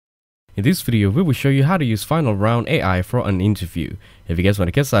In this video, we will show you how to use Final Round AI for an interview. If you guys want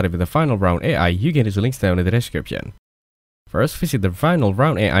to get started with the Final Round AI, you can use the links down in the description. First, visit the Final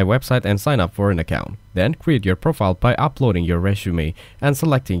Round AI website and sign up for an account. Then, create your profile by uploading your resume and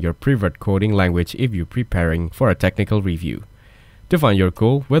selecting your preferred coding language if you're preparing for a technical review. Define your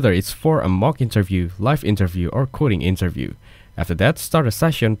goal, whether it's for a mock interview, live interview, or coding interview. After that, start a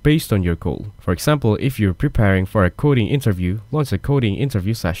session based on your goal. For example, if you're preparing for a coding interview, launch a coding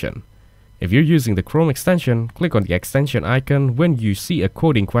interview session. If you're using the Chrome extension, click on the extension icon when you see a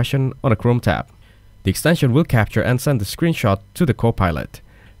coding question on a Chrome tab. The extension will capture and send the screenshot to the Copilot.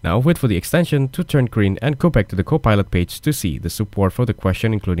 Now wait for the extension to turn green and go back to the Copilot page to see the support for the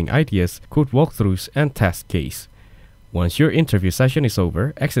question, including ideas, code walkthroughs, and test case. Once your interview session is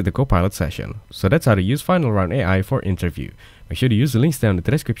over, exit the Copilot session. So that's how to use Final Round AI for interview. Make sure to use the links down in the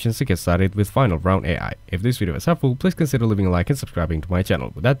description to get started with Final Round AI. If this video was helpful, please consider leaving a like and subscribing to my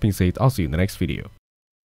channel. With that being said, I'll see you in the next video.